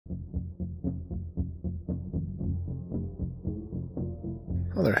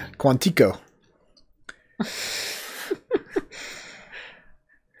Oh, they're Quantico.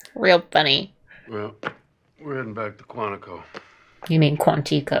 Real funny. Well, we're heading back to Quantico. You mean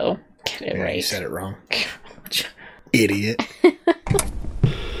Quantico. Get it right. You said it wrong. Idiot.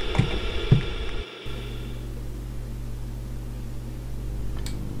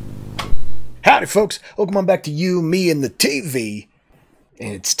 Howdy, folks. Welcome on back to You, Me, and the TV.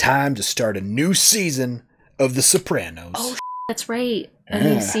 And it's time to start a new season of The Sopranos. Oh, that's right. A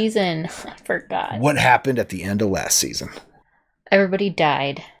new season. I forgot. What happened at the end of last season? Everybody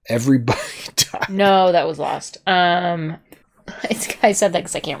died. Everybody died. No, that was Lost. I said that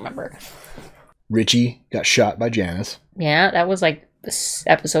because I can't remember. Richie got shot by Janice. Yeah, that was like this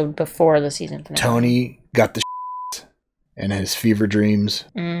episode before the season finale. Tony got the and his fever dreams.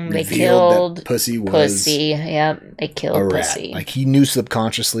 They killed that Pussy was Pussy. Yep, they killed a rat. Pussy. Like, he knew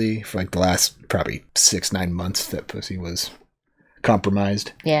subconsciously for like the last probably 6-9 months that Pussy was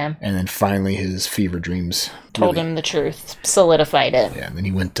compromised. Yeah. And then finally his fever dreams told him the truth, solidified it. Yeah, and then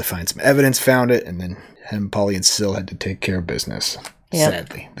he went to find some evidence, found it, and then him, Polly, and Syl had to take care of business. Yep.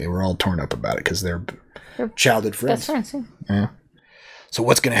 Sadly, they were all torn up about it because they're childhood friends. Best friends, yeah. So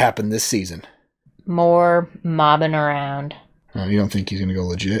what's going to happen this season? More mobbing around. You don't think he's going to go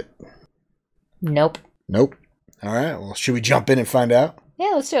legit? Nope. Nope. All right. Well, should we jump in and find out?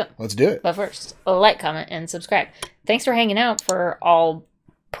 Yeah, let's do it. Let's do it. But first, like, comment, and subscribe. Thanks for hanging out for all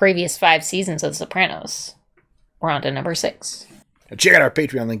previous 5 seasons of The Sopranos. We're on to number 6. Now check out our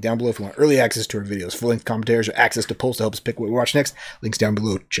Patreon link down below if you want early access to our videos, full-length commentaries, or access to polls to help us pick what we watch next. Links down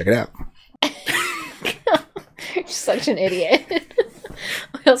below. Check it out. You're such an idiot.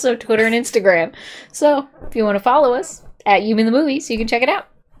 We also have Twitter and Instagram. So, if you want to follow us, at You Mean the Movie, so you can check it out.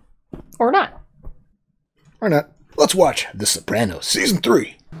 Or not. Or not. Let's watch The Sopranos, Season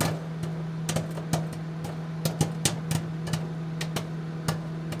 3.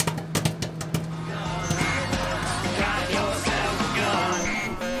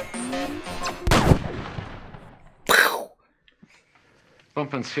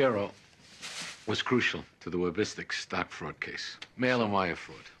 Pompanciero was crucial to the Webistic stock fraud case. Mail and wire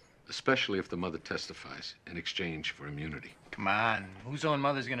fraud, especially if the mother testifies in exchange for immunity. Come on. Whose own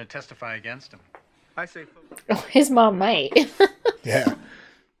mother's going to testify against him? I say... Oh, his mom might. Yeah.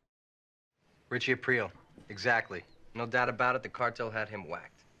 Richie Aprile. Exactly. No doubt about it, the cartel had him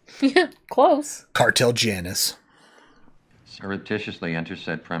whacked. Yeah, close. Cartel Janice. Surreptitiously enter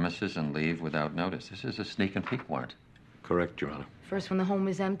said premises and leave without notice. This is a sneak and peek warrant. Correct, Your Honor. First, when the home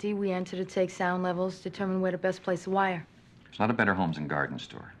is empty, we enter to take sound levels, determine where to best place the wire. It's not a Better Homes and Garden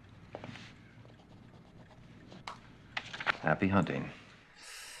store. Happy hunting.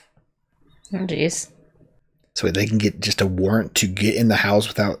 Oh, jeez. So they can get just a warrant to get in the house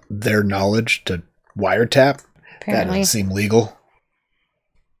without their knowledge to wiretap? Apparently. That doesn't seem legal.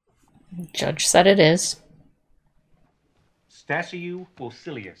 Judge said it is. Stasiu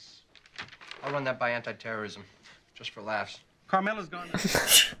Vocilius. I'll run that by anti-terrorism, just for laughs. Carmela's gone.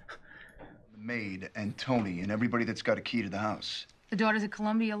 The maid and Tony and everybody that's got a key to the house. The daughter's at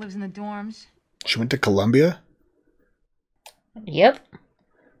Columbia, lives in the dorms. She went to Columbia? Yep.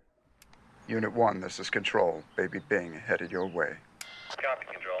 Unit 1, this is Control. Baby Bing headed your way. Copy,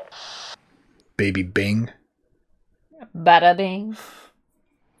 Control. Baby Bing? Bada bing.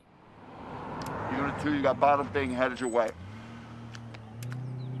 Unit 2, you got Bada Bing headed your way.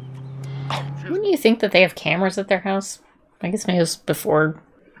 Wouldn't you think that they have cameras at their house? I guess maybe it was before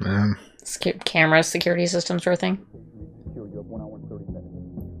camera security systems were a thing.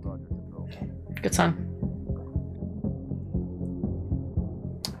 Good song.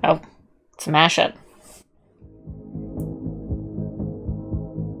 Oh, it's a mashup.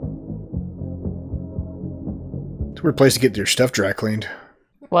 It's a weird place to get your stuff dry cleaned.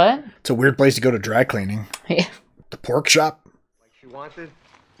 What? It's a weird place to go to dry cleaning. Yeah. The pork shop? Like she wanted,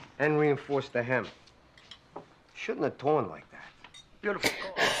 and reinforced the hem. Shouldn't have torn like that. Beautiful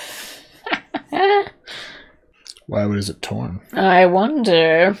call. Why was it torn? I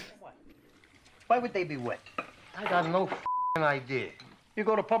wonder. Why would they be wet? I got no idea. You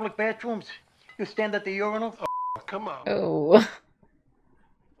go to public bathrooms, you stand at the urinal. Oh, come on. Oh.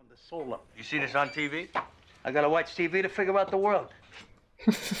 From the soul up. You see this on TV? I gotta watch TV to figure out the world.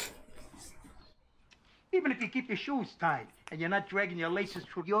 Even if you keep your shoes tied and you're not dragging your laces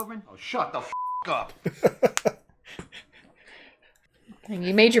through urine. Oh, shut the up.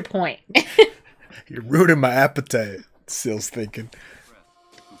 You made your point. You're ruining my appetite, Syl's thinking.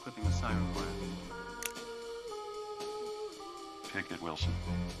 Equipping the siren wire. Take it, Wilson.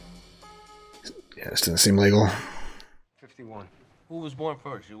 Yeah, this doesn't seem legal. 51. Who was born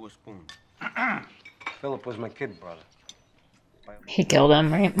first, you or Spoon? Philip was my kid brother. He killed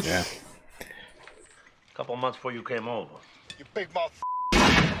him, right? Yeah. A couple months before you came over. You big mouth.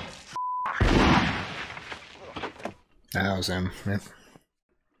 That was him. Yeah.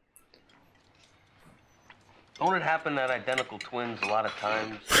 Don't it happen that identical twins a lot of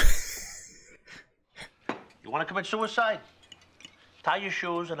times? You want to commit suicide? Tie your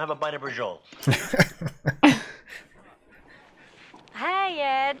shoes and have a bite of brajol. Hey,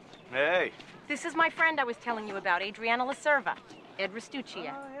 Ed. Hey. This is my friend I was telling you about, Adriana Laserva. Ed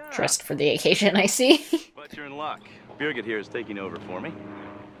Restuccia. Dressed for the occasion, I see. But you're in luck. Birgit here is taking over for me.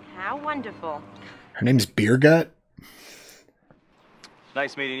 How wonderful. Her name's Beer Gut.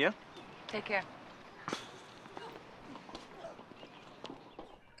 Nice meeting you. Take care.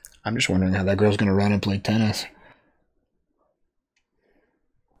 I'm just wondering how that girl's gonna run and play tennis.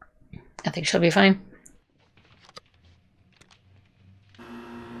 I think she'll be fine.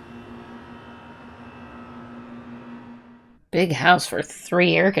 Big house for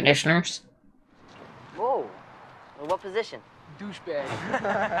 3 air conditioners. Whoa. In what position?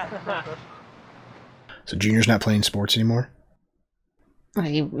 Douchebag. So Junior's not playing sports anymore? Are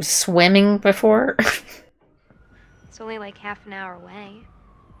you swimming before? It's only like half an hour away.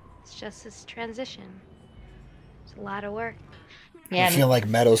 It's just this transition. It's a lot of work. Yeah, I feel like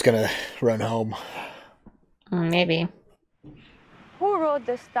Meadow's gonna run home. Maybe. Who wrote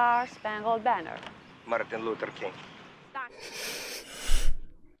the Star Spangled Banner? Martin Luther King.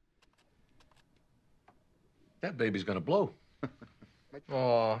 That baby's gonna blow.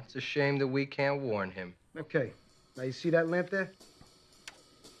 Oh, it's a shame that we can't warn him. Okay. Now you see that lamp there?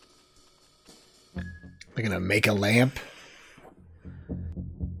 They're gonna make a lamp.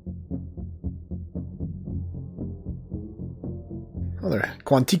 Oh, they're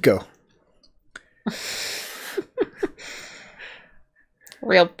Quantico.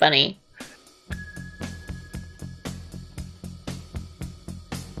 Real funny.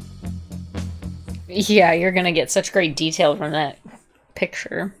 Yeah, you're gonna get such great detail from that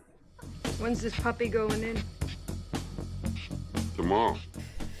picture. When's this puppy going in? Tomorrow.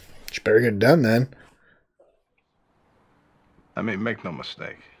 She better get it done then. I mean, make no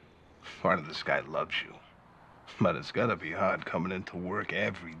mistake. Part of this guy loves you. But it's gotta be hard coming into work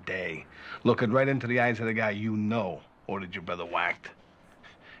every day, looking right into the eyes of the guy you know ordered your brother whacked.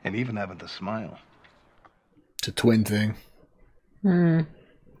 And even having to smile. It's a twin thing.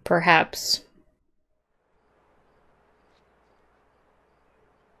 Perhaps.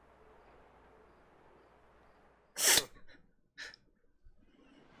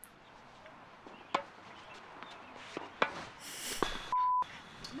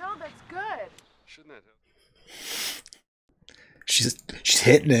 No, that's good. Shouldn't that She's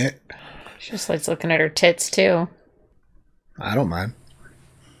hitting it. She just likes looking at her tits too. I don't mind.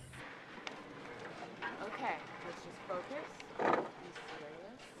 Okay, let's just focus. Be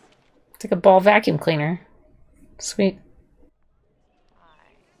serious. It's like a ball vacuum cleaner. Sweet.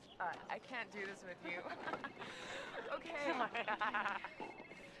 I can't do this with you. Okay.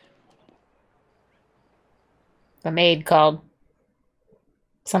 The maid called.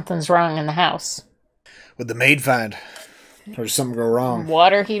 Something's wrong in the house. What'd the maid find? Or did something go wrong?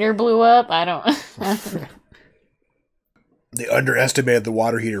 Water heater blew up? I don't... They underestimated the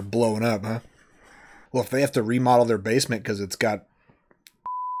water heater blowing up, huh? Well, if they have to remodel their basement because it's got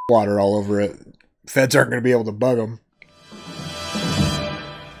water all over it, feds aren't going to be able to bug them.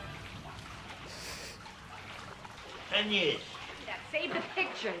 And years. Yeah, save the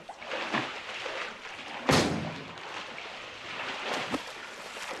pictures.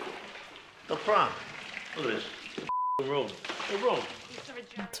 No problem. Look at this. The room. The room.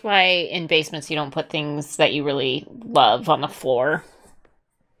 That's why in basements you don't put things that you really love on the floor.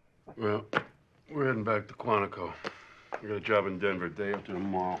 Well, we're heading back to Quantico. I got a job in Denver day after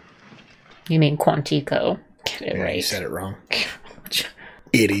tomorrow. You mean Quantico. Get it right. You said it wrong.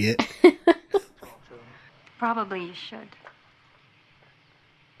 Idiot. Probably you should.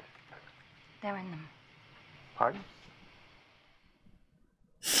 They're in them. Pardon?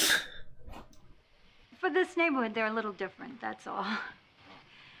 For this neighborhood, they're a little different, that's all.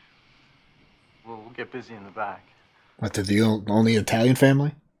 Well, we'll get busy in the back. What, they're the only Italian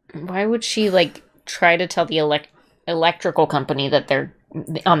family? Why would she, like, try to tell the electrical company that they're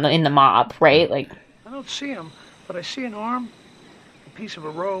in the mob, right? Like, I don't see him, but I see an arm, a piece of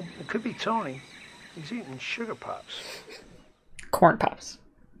a robe. It could be Tony. He's eating sugar pops. corn pops.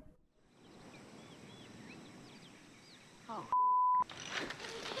 Oh.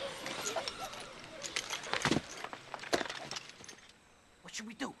 What should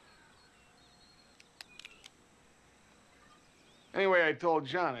we do? Anyway, I told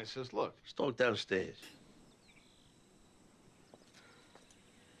John, I says, look. Let's talk downstairs.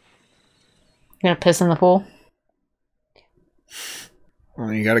 Gonna piss in the pool?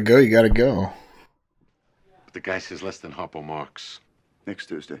 Well, you gotta go, you gotta go. But the guy says less than Harpo Marx. Next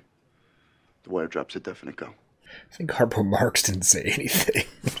Tuesday. The wire drops a definite go. I think Harpo Marx didn't say anything.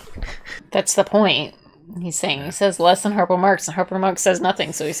 That's the point. He's saying he says less than Harpo Marx, and Harpo Marx says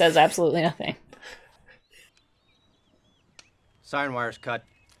nothing, so he says absolutely nothing. Siren wire's cut.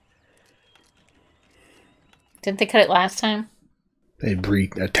 Didn't they cut it last time? They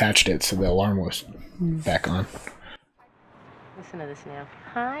reattached it so the alarm was back on. Listen to this now.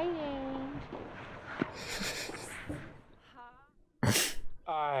 Hi, Ange.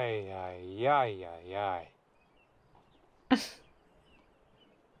 Ay, ay, ay, ay, ay.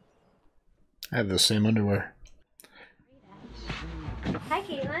 I have the same underwear. Hi,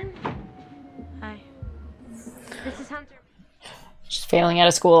 Caitlin. Hi. This is Hunter. She's failing out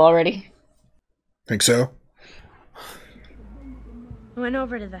of school already. Think so? I went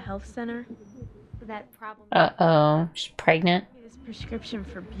over to the health center. That problem. Uh-oh. She's pregnant. This prescription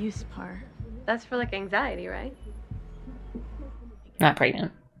for Buspar. That's for like anxiety, right? Not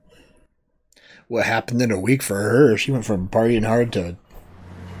pregnant. What happened in a week for her? She went from partying hard to...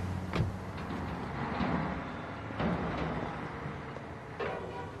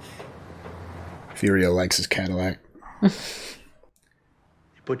 Furio likes his Cadillac. You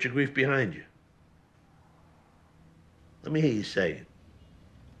put your grief behind you. Let me hear you say it.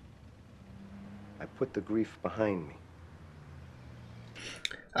 I put the grief behind me.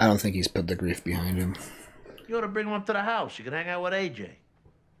 I don't think he's put the grief behind him. You ought to bring him up to the house. You can hang out with AJ.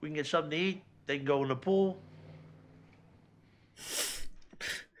 We can get something to eat. They can go in the pool.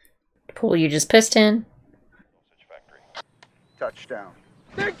 Pool you just pissed in. Touchdown.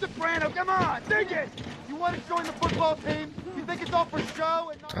 Dig, Soprano, come on, dig it! You want to join the football team? You think it's all for show?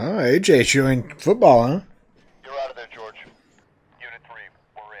 And not... Oh, AJ showing football, huh? You're out of there, George. Unit 3,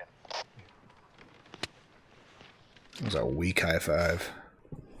 we're in. That was a weak high five.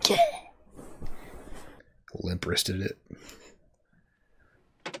 Limp wristed it.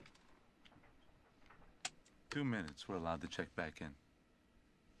 2 minutes. We're allowed to check back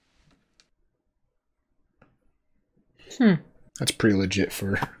in. That's pretty legit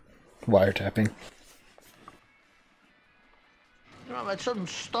for wiretapping. You know, I've had something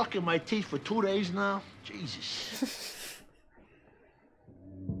stuck in my teeth for 2 days now. Jesus.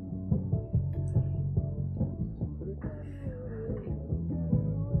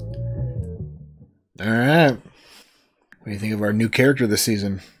 All right. What do you think of our new character this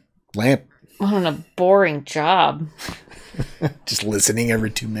season? Lamp. What a boring job. Just listening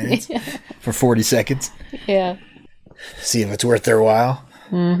every 2 minutes for 40 seconds. Yeah. See if it's worth their while.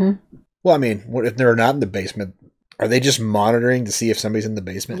 Mm-hmm. Well, I mean, what if they're not in the basement? Are they just monitoring to see if somebody's in the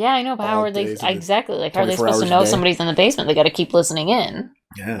basement? Yeah, I know, but how are they... Exactly. Like, how are they 24 supposed to hours know a day? somebody's in the basement? They got to keep listening in.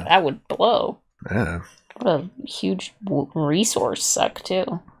 Yeah. That would blow. Yeah. What a huge resource suck,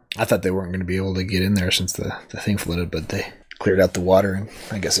 too. I thought they weren't going to be able to get in there since the thing flooded, but they cleared out the water, and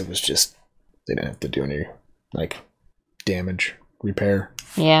I guess it was just... They didn't have to do any, like, damage, repair.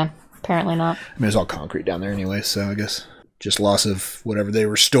 Yeah, apparently not. I mean, it was all concrete down there anyway, so I guess just loss of whatever they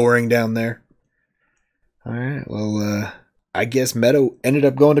were storing down there. All right, well, I guess Meadow ended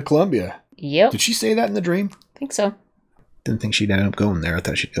up going to Columbia. Yep. Did she say that in the dream? I think so. Didn't think she'd end up going there. I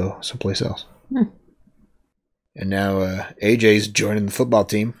thought she'd go someplace else. And now AJ's joining the football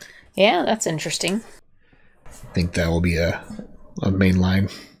team. Yeah, that's interesting. I think that will be a main line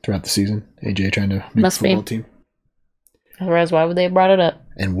throughout the season. AJ trying to make the football team. Otherwise, why would they have brought it up?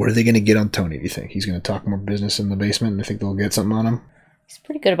 And what are they going to get on Tony, do you think? He's going to talk more business in the basement, and I think they'll get something on him? He's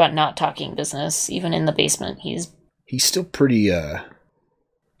pretty good about not talking business, even in the basement. He's still pretty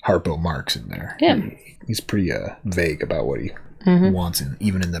Harpo Marx in there. Yeah. He's pretty vague about what he wants,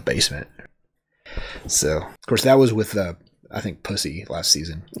 even in the basement. So, of course, that was with, I think, Pussy last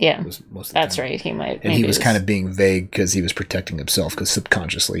season. Yeah, was most of the that's time. right. He might, and he was kind of being vague because he was protecting himself, because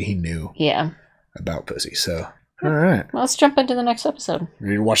subconsciously he knew about Pussy. So, all right. Well, let's jump into the next episode.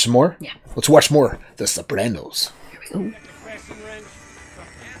 Ready to watch some more? Yeah. Let's watch more. The Sopranos. Here we go.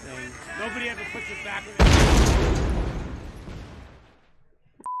 Nobody ever puts it back.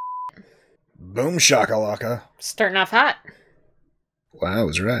 Boom shakalaka. Starting off hot. Wow, I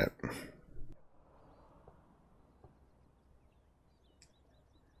was right.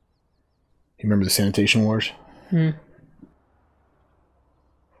 You remember the sanitation wars?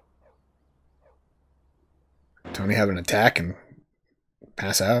 Tony have an attack and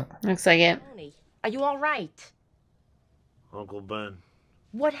pass out. Looks like it. Tony, are you all right? Uncle Ben.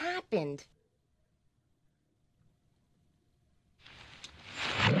 What happened?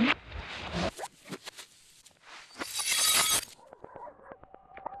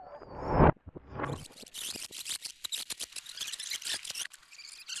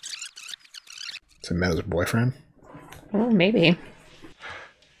 So Meadow's boyfriend? Oh, maybe.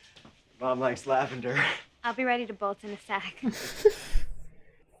 Mom likes lavender. I'll be ready to bolt in a sec.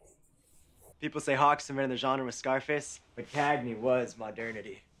 People say Hawks invented the genre with Scarface, but Cagney was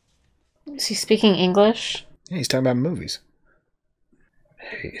modernity. Is he speaking English? Yeah, he's talking about movies.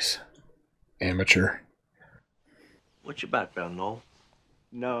 He's amateur. What's your background, Noel?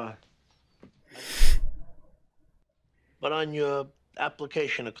 Noah. But on your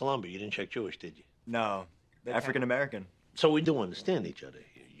application to Columbia, you didn't check Jewish, did you? No. African American. So we do understand each other.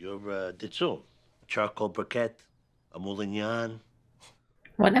 You're Ditsum. Charcoal briquette, a moulignan.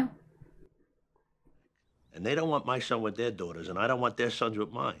 What now? And they don't want my son with their daughters, and I don't want their sons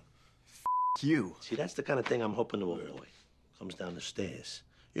with mine. You. See, that's the kind of thing I'm hoping to avoid. Comes down the stairs.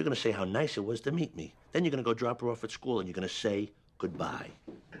 You're going to say how nice it was to meet me. Then you're going to go drop her off at school, and you're going to say goodbye.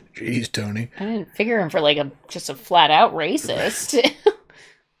 Jeez, Tony. I didn't figure him for like just a flat out racist.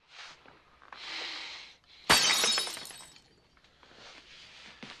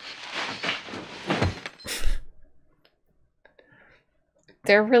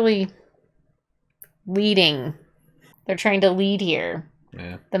 They're really leading. They're trying to lead here.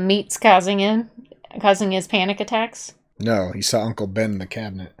 Yeah. The meat's causing his panic attacks. No, he saw Uncle Ben in the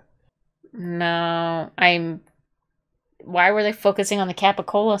cabinet. No, why were they focusing on the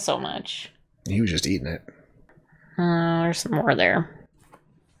capicola so much? He was just eating it. There's some more there.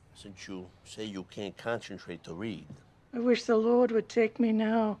 Since you say you can't concentrate to read. I wish the Lord would take me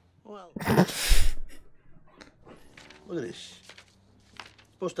now. Well, look at this.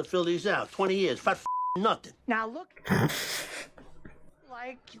 Supposed to fill these out. 20 years. Fat nothing. Now look.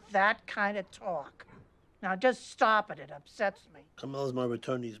 Like that kind of talk. Now just stop it. It upsets me. Carmela's my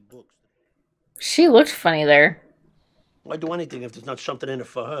return these books. She looked funny there. Why do anything if there's not something in it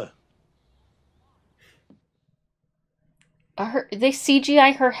for her? They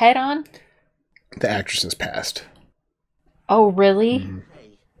CGI her head on? The actress has passed. Oh, really? Mm-hmm.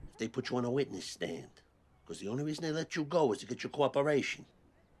 Hey, they put you on a witness stand. Because the only reason they let you go is to get your cooperation.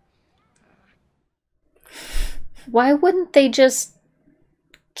 Why wouldn't they just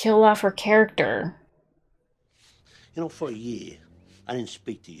kill off her character? You know, for a year, I didn't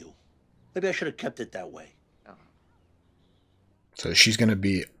speak to you. Maybe I should have kept it that way. So she's going to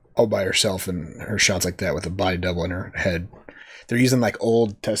be all by herself in her shots like that with a body double in her head. They're using like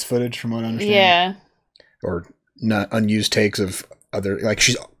old test footage from what I understand. Yeah. Or not unused takes of other, like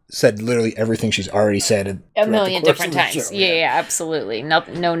she's said literally everything she's already said A million different times. Show, yeah, absolutely.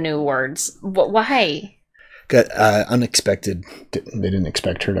 No new words. But why? Got unexpected. They didn't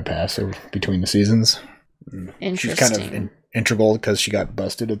expect her to pass between the seasons. Interesting. She's kind of integral because she got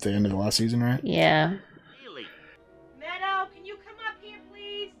busted at the end of the last season, right? Yeah. Meadow, can you come up here,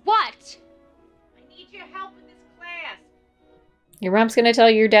 please? What? I need your help with this class. Your mom's gonna tell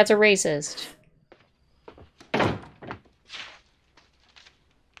you your dad's a racist.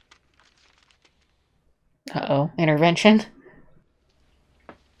 Uh-oh. Intervention?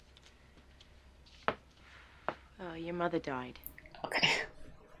 Oh, your mother died. Okay.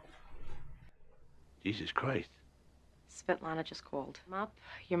 Jesus Christ. Svetlana just called him up.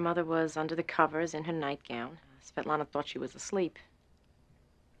 Your mother was under the covers in her nightgown. Svetlana thought she was asleep.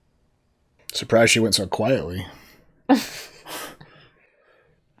 Surprised she went so quietly. I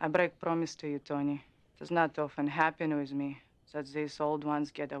break promise to you, Tony. It does not often happen with me that these old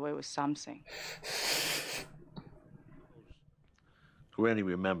ones get away with something. Granny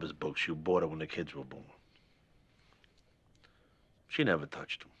remembers books you bought her when the kids were born. She never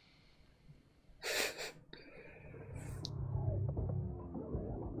touched them.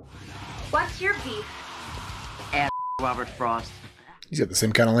 What's your beef? And Robert Frost. He's got the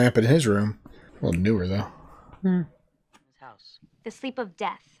same kind of lamp in his room. A little newer, though. Hmm. His house. The sleep of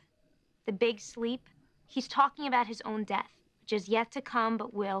death. The big sleep. He's talking about his own death, which is yet to come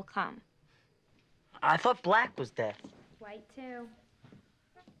but will come. I thought Black was dead. White too.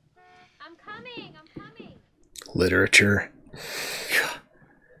 I'm coming. Literature.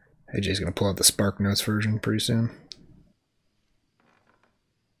 AJ's going to pull out the Spark Notes version pretty soon.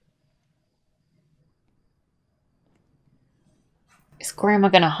 Is Grandma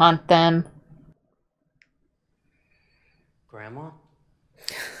gonna haunt them? Grandma?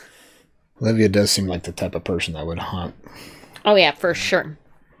 Livia does seem like the type of person that would haunt. Oh yeah, for sure.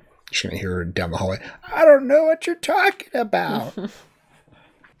 Just going to hear her down the hallway. I don't know what you're talking about.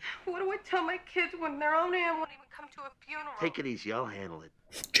 What do I tell my kids when their own aunt won't even come to a funeral? Take it easy, I'll handle it.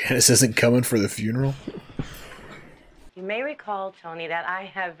 Janice isn't coming for the funeral? You may recall, Tony, that I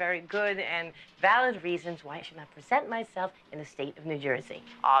have very good and valid reasons why I should not present myself in the state of New Jersey.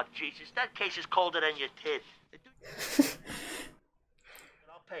 Oh, Jesus, that case is colder than your tit.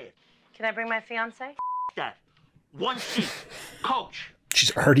 I'll pay it. Should I bring my fiance? That. One seat. Coach.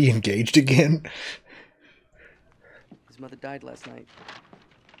 She's already engaged again. His mother died last night.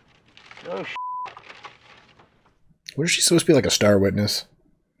 Oh, What is she supposed to be, like a star witness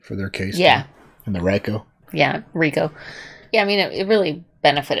for their case? Yeah. In the RICO? Yeah, Rico. Yeah, I mean, it really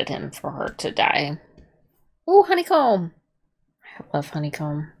benefited him for her to die. Ooh, honeycomb. I love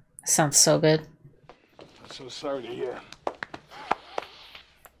honeycomb. It sounds so good. I'm so sorry to hear.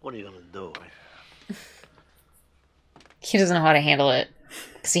 What are you gonna do? He doesn't know how to handle it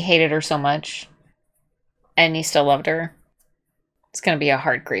because he hated her so much and he still loved her. It's going to be a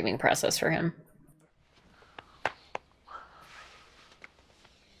hard grieving process for him.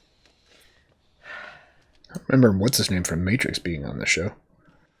 I remember what's his name from Matrix being on the show.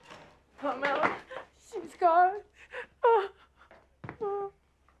 Carmela, she's gone.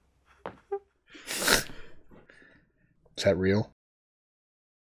 Is that real?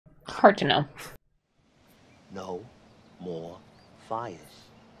 Hard to know. No more fires.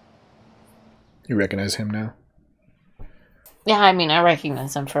 You recognize him now? Yeah, I mean, I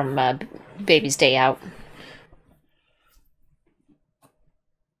recognize him from Baby's Day Out.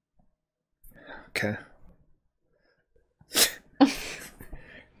 Okay.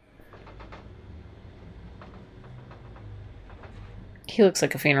 He looks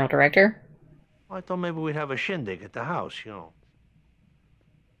like a funeral director. Well, I thought maybe we'd have a shindig at the house, you know.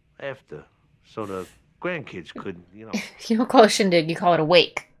 After. So the grandkids could, you know. You don't call it a shindig, you call it a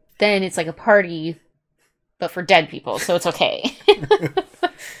wake. Then it's like a party, but for dead people, so it's okay.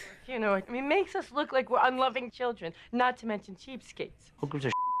 You know, I mean, makes us look like we're unloving children, not to mention cheapskates. Who gives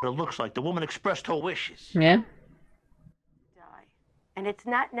a what it looks like? The woman expressed her wishes. Yeah. And it's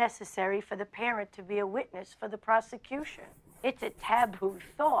not necessary for the parent to be a witness for the prosecution. It's a taboo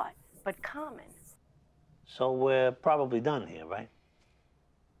thought, but common. So we're probably done here, right?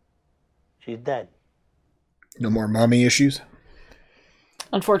 She's dead. No more mommy issues?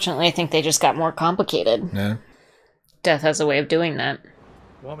 Unfortunately, I think they just got more complicated. Yeah. Death has a way of doing that.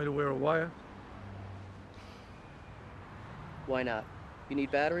 Want me to wear a wire? Why not? You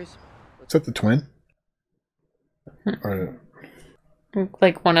need batteries? Is that the twin? Or...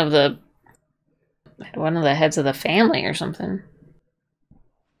 Like one of the heads of the family or something.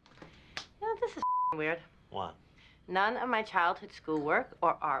 You know, this is weird. What? None of my childhood schoolwork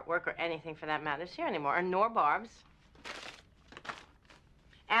or artwork or anything for that matter is here anymore, nor Barb's.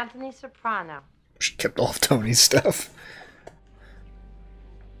 Anthony Soprano. She kept all of Tony's stuff.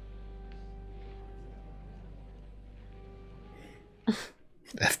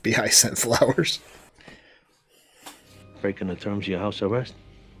 FBI sent flowers. Breaking the terms of your house arrest?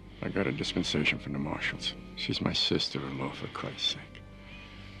 I got a dispensation from the marshals. She's my sister-in-law, for Christ's sake.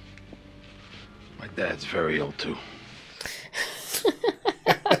 My dad's very ill, too.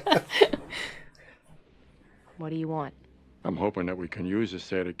 What do you want? I'm hoping that we can use this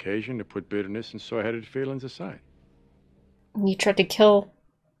sad occasion to put bitterness and sore-headed feelings aside. You tried to kill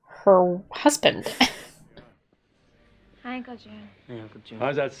her husband. Hi, Uncle June. Hey, Uncle June.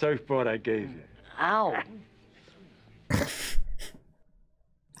 How's that surfboard I gave you? Ow.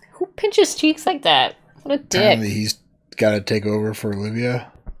 Who pinches cheeks like that? What a dick. Apparently he's got to take over for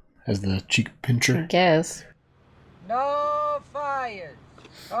Livia as the cheek pincher. I guess. No fires.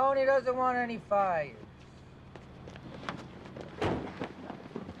 Tony doesn't want any fires.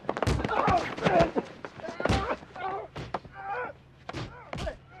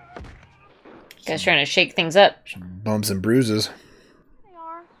 Guy's trying to shake things up. Bumps and bruises.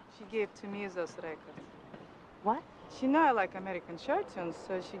 She gave to me those records. What? She know I like American cartoons,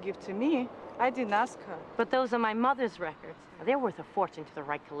 so she gave to me. I didn't ask her. But those are my mother's records. They're worth a fortune to the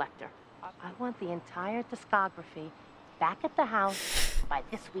right collector. I want the entire discography back at the house by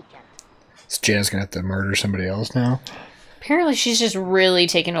this weekend. Is Jazz gonna have to murder somebody else now? Apparently she's just really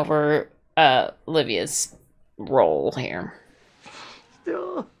taken over Livia's role here.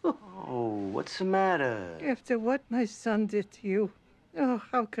 Oh, what's the matter? After what my son did to you, oh,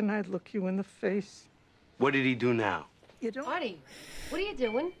 how can I look you in the face? What did he do now? You don't... Artie, what are you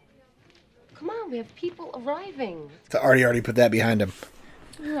doing? Come on, we have people arriving. So Artie already put that behind him.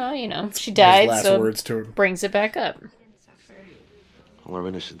 Well, you know, she died, last so words to him. Brings it back up. All our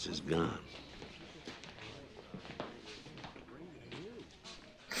innocence is gone.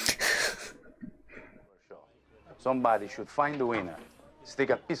 Somebody should find the winner,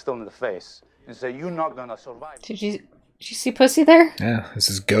 stick a pistol in the face, and say, "You're not gonna survive." Did you see Pussy there? Yeah, this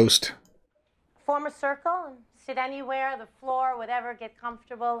is Ghost. Form a circle and sit anywhere, the floor, whatever, get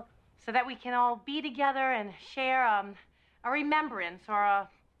comfortable, so that we can all be together and share a remembrance or a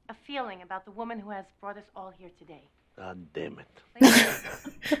feeling about the woman who has brought us all here today. God damn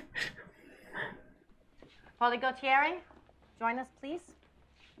it. Poligotieri, join us, please.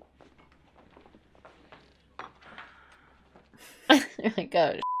 Oh my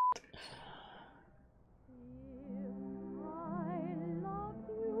god.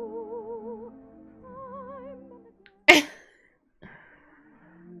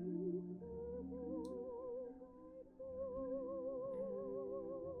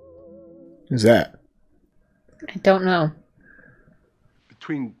 Who's that? I don't know.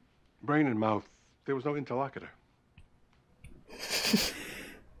 Between brain and mouth, there was no interlocutor. It's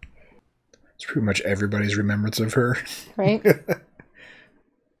pretty much everybody's remembrance of her. Right?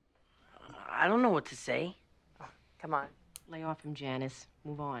 I don't know what to say. Come on, lay off him, Janice.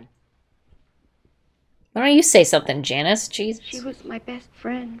 Move on. Why don't you say something, Janice? Jeez. She was my best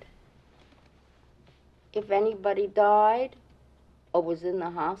friend. If anybody died or was in the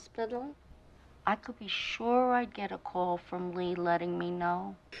hospital, I could be sure I'd get a call from Lee letting me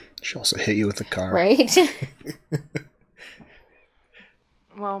know. She also hit you with the car. Right?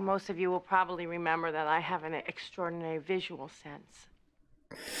 Well, most of you will probably remember that I have an extraordinary visual sense.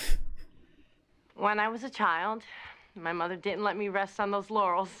 When I was a child, my mother didn't let me rest on those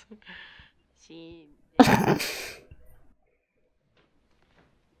laurels. She...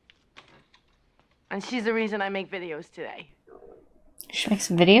 And she's the reason I make videos today. She makes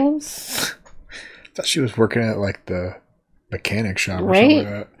videos? I thought she was working at like the mechanic shop or Right?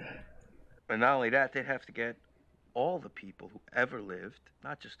 something like that. But not only that, they'd have to get all the people who ever lived,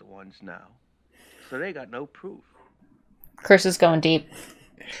 not just the ones now. So they got no proof. Chris is going deep.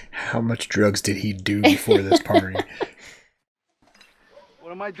 How much drugs did he do before this party?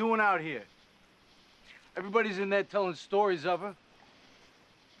 What am I doing out here? Everybody's in there telling stories of her.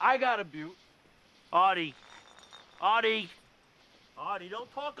 I got a butte. Artie,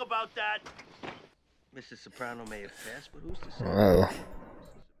 don't talk about that. Mrs. Soprano may have passed, but who's to say? Oh.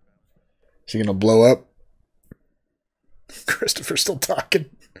 Is he gonna blow up? Christopher's still talking.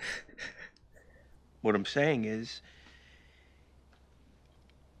 What I'm saying is,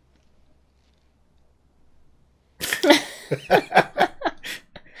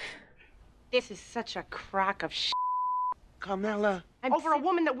 This is such a crock of shit. Carmela. Over a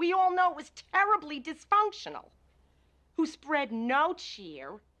woman that we all know was terribly dysfunctional. Who spread no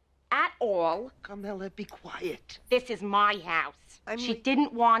cheer at all. Carmela, be quiet. This is my house. She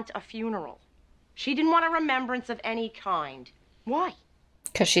didn't want a funeral. She didn't want a remembrance of any kind. Why?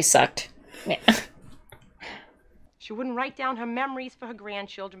 Because she sucked. Yeah. She wouldn't write down her memories for her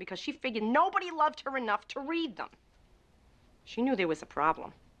grandchildren because she figured nobody loved her enough to read them. She knew there was a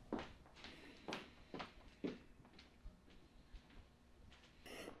problem.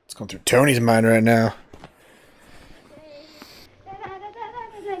 What's going through Tony's mind right now?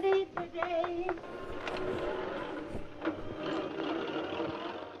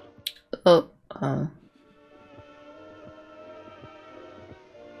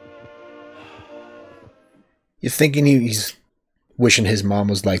 You thinking he's wishing his mom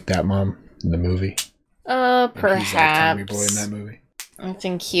was like that mom in the movie? Perhaps. He's like Tommy Boy in that movie. I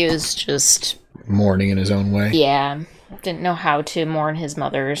think he was just Mourning in his own way. Yeah. Didn't know how to mourn his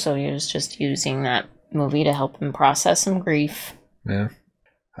mother, so he was just using that movie to help him process some grief. Yeah.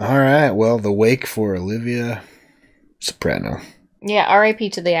 All right. Well, the wake for Livia Soprano. Yeah,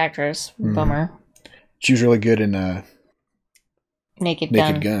 R.I.P. to the actress. Bummer. She was really good in Naked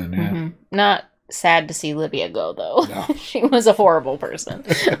Gun. Yeah. Mm-hmm. Not sad to see Livia go, though. No. She was a horrible person.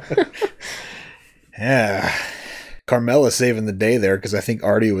 Yeah. Carmela saving the day there because I think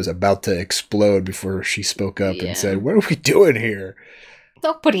Artie was about to explode before she spoke up and said, "What are we doing here?"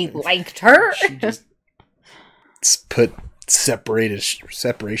 Nobody liked her. She just put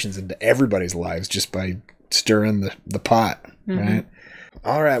separations into everybody's lives just by stirring the pot, right?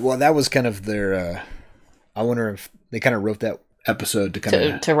 All right. Well, that was kind of their. I wonder if they kind of wrote that episode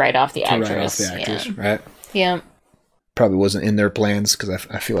to write off the actress. Right? Yeah. Probably wasn't in their plans because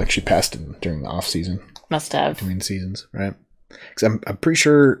I feel like she passed during the off season. Must have between seasons, right? Because I'm pretty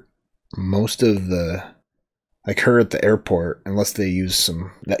sure most of the her at the airport, unless they use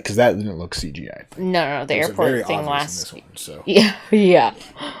some because that didn't look CGI. No, the airport thing last week. So yeah,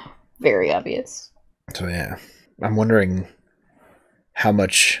 very obvious. So yeah, I'm wondering how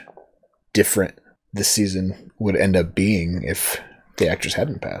much different this season would end up being if the actress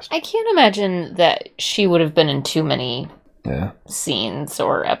hadn't passed. I can't imagine that she would have been in too many scenes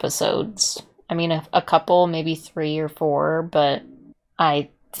or episodes. I mean, a couple, maybe 3 or 4, but I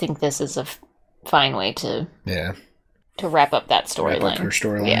think this is a fine way to wrap up that storyline. Her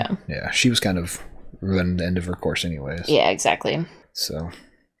storyline. Yeah. She was kind of running the end of her course, anyways. Yeah, exactly. So,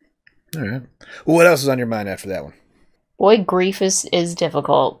 all right. Well, what else is on your mind after that one? Boy, grief is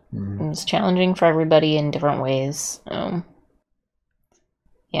difficult. It's challenging for everybody in different ways.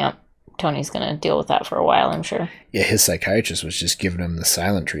 Yeah, Tony's going to deal with that for a while, I'm sure. Yeah, his psychiatrist was just giving him the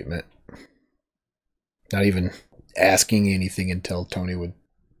silent treatment. Not even asking anything until Tony would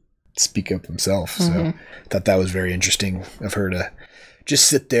speak up himself. So I thought that was very interesting of her to just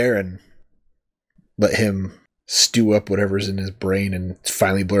sit there and let him stew up whatever's in his brain and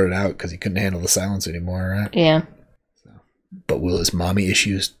finally blurt it out because he couldn't handle the silence anymore, right? Yeah. But will his mommy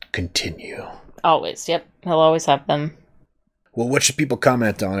issues continue? Always, yep. He'll always have them. Well, what should people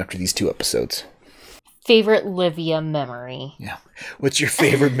comment on after these 2 episodes? Favorite Livia memory. Yeah. What's your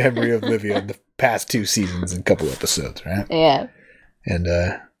favorite memory of Livia in the past 2 seasons and couple episodes, right? Yeah. And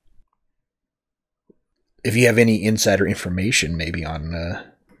if you have any insider information maybe on...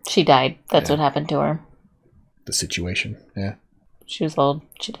 she died. That's what happened to her. The situation, yeah. She was old.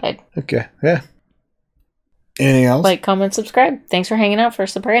 She died. Okay, yeah. Anything else? Like, comment, subscribe. Thanks for hanging out for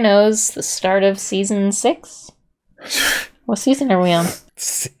Sopranos, the start of season 6. What season are we on?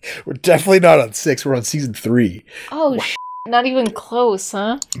 We're definitely not on 6. We're on season 3. Oh, not even close,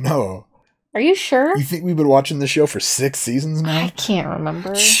 huh? No. Are you sure? You think we've been watching the show for 6 seasons now? I can't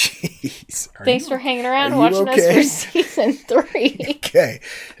remember. Jeez. Thanks for hanging around watching us for season 3. Okay.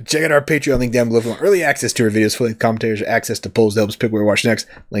 Check out our Patreon link down below if you want early access to our videos, full commentaries, access to polls to help us pick where we watch next.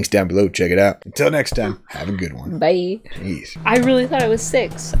 Links down below. Check it out. Until next time, have a good one. Bye. Jeez. I really thought it was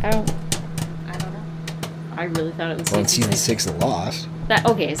 6. I don't know. I really thought it was 6. Well, in season 6 of Lost.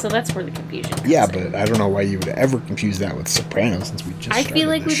 Okay, so that's where the confusion comes Yeah, in. but I don't know why you would ever confuse that with Sopranos since we just I feel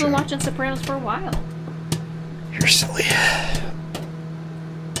like we've show. been watching Sopranos for a while. You're silly.